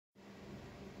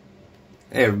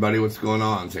Hey everybody, what's going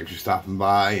on? Thanks for stopping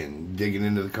by and digging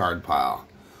into the card pile.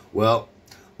 Well,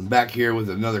 I'm back here with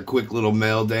another quick little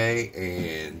mail day,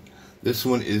 and this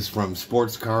one is from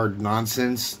Sportscards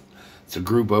Nonsense. It's a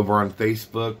group over on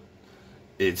Facebook.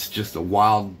 It's just a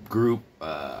wild group.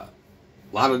 A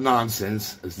lot of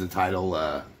nonsense, as the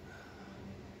title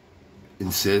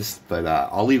insists. But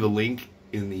I'll leave a link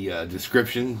in the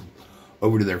description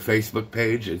over to their Facebook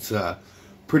page. It's a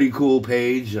pretty cool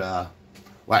page.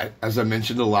 Like, as I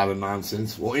mentioned, a lot of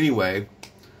nonsense. Well, anyway,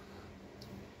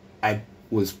 I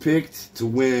was picked to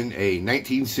win a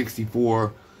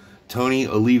 1964 Tony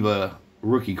Oliva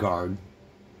rookie card,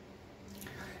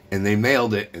 and they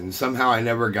mailed it, and somehow I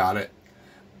never got it.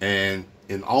 And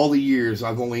in all the years,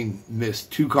 I've only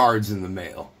missed 2 cards in the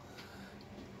mail.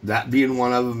 That being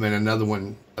one of them, and another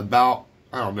one about,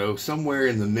 I don't know, somewhere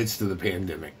in the midst of the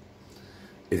pandemic.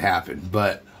 It happened,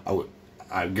 but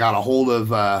I got a hold of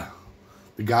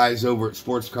the guys over at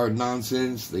Sportscards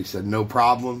Nonsense. They said no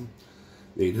problem.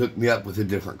 They'd hook me up with a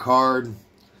different card.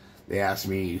 They asked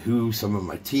me who some of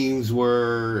my teams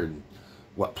were and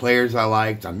what players I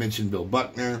liked. I mentioned Bill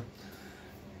Buckner,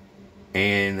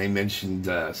 and they mentioned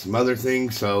some other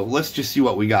things. So let's just see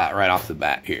what we got right off the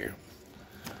bat here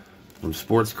from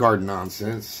Sportscards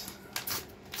Nonsense.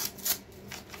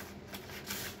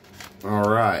 All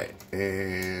right,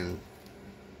 and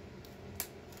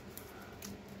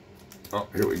oh,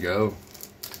 here we go.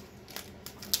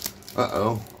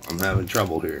 Uh-oh, I'm having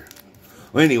trouble here.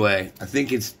 Well, anyway, I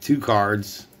think it's 2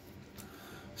 cards,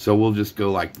 so we'll just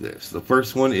go like this. The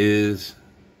first one is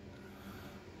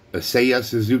a Seiya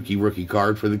Suzuki rookie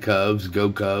card for the Cubs.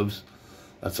 Go Cubs.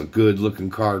 That's a good-looking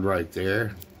card right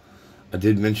there. I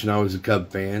did mention I was a Cub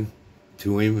fan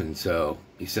to him, and so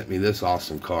he sent me this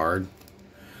awesome card.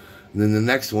 And then the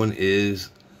next one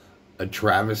is a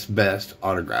Travis Best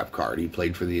autograph card. He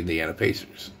played for the Indiana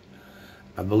Pacers.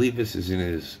 I believe this is in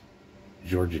his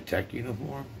Georgia Tech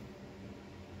uniform.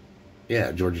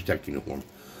 Yeah, Georgia Tech uniform.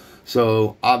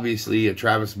 So, obviously, a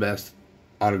Travis Best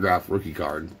autograph rookie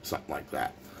card, something like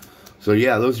that. So,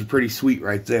 yeah, those are pretty sweet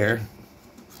right there.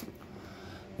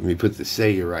 Let me put the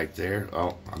Seiya right there.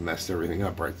 Oh, I messed everything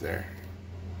up right there.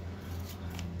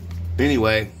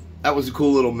 Anyway, that was a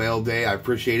cool little mail day. I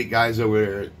appreciate it, guys, over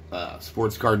there at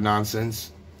Sportscards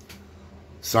Nonsense.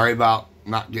 Sorry about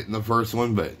not getting the first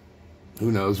one, but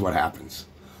who knows what happens.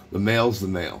 The mail's the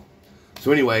mail.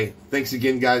 So anyway, thanks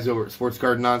again, guys, over at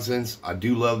Sportscards Nonsense. I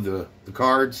do love the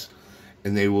cards,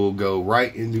 and they will go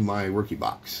right into my rookie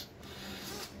box.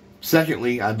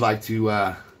 Secondly, I'd like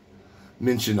to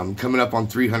mention I'm coming up on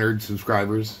 300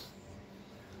 subscribers.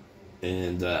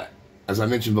 And as I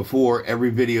mentioned before, every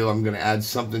video I'm going to add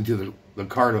something to the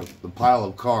pile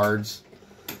of cards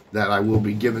that I will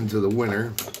be giving to the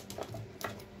winner.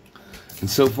 And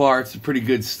so far, it's a pretty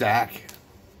good stack.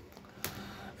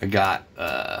 I got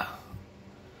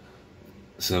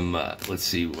some, let's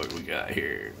see what we got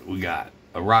here. We got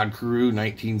a Rod Carew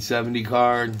 1970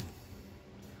 card.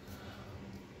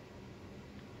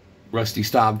 Rusty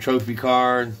Staub trophy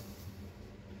card.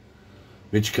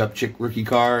 Mitch Kupchak rookie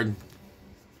card.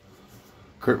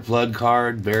 Kurt Flood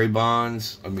card. Barry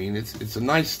Bonds. I mean, it's a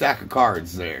nice stack of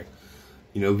cards there.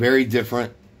 You know, very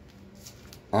different.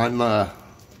 I'm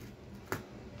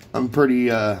pretty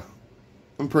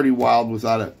wild with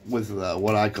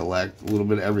what I collect. A little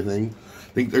bit of everything.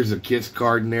 I think there's a Kiss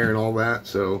card in there and all that,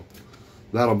 so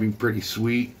that'll be pretty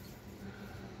sweet.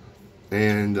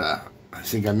 And I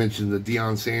think I mentioned that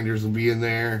Deion Sanders will be in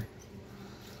there.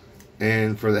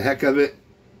 And for the heck of it,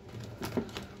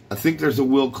 I think there's a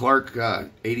Will Clark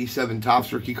 87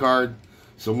 Topps rookie card.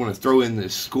 So I'm going to throw in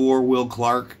this Score Will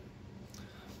Clark.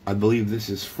 I believe this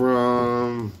is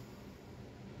from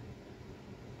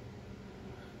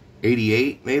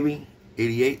 88, maybe?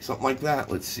 88, something like that.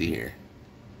 Let's see here.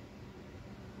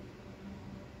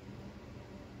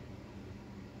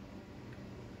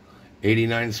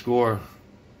 '89 Score.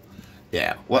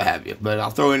 Yeah, what have you. But I'll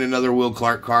throw in another Will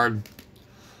Clark card.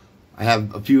 I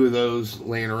have a few of those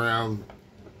laying around.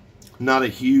 Not a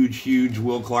huge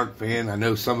Will Clark fan. I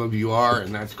know some of you are,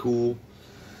 and that's cool.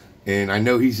 And I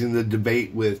know he's in the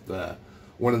debate with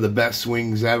one of the best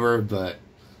swings ever, but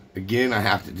again, I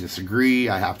have to disagree.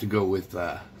 I have to go with,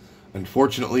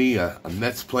 unfortunately, a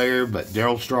Mets player, but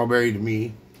Darryl Strawberry, to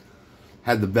me,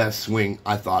 had the best swing,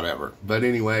 I thought, ever. But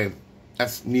anyway,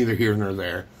 that's neither here nor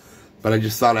there. But I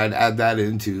just thought I'd add that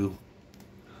into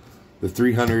the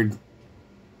 300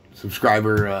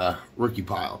 subscriber rookie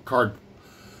pile.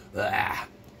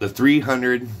 The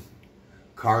 300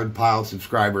 card pile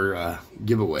subscriber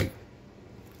giveaway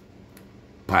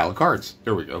pile of cards.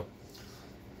 There we go.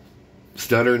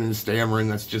 Stuttering and stammering,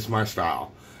 that's just my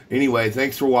style. Anyway,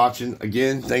 thanks for watching.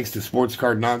 Again, thanks to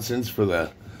Sportscard Nonsense for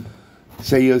the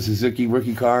Seiya Suzuki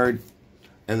rookie card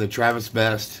and the Travis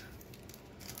Best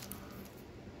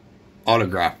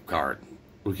autograph card,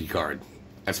 rookie card.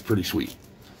 That's pretty sweet.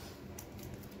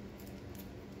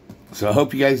 So I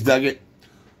hope you guys dug it.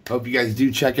 Hope you guys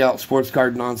do check out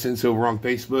Sportscard Nonsense over on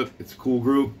Facebook. It's a cool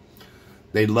group.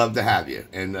 They'd love to have you.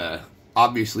 And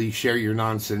obviously share your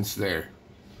nonsense there.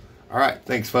 All right.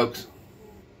 Thanks, folks.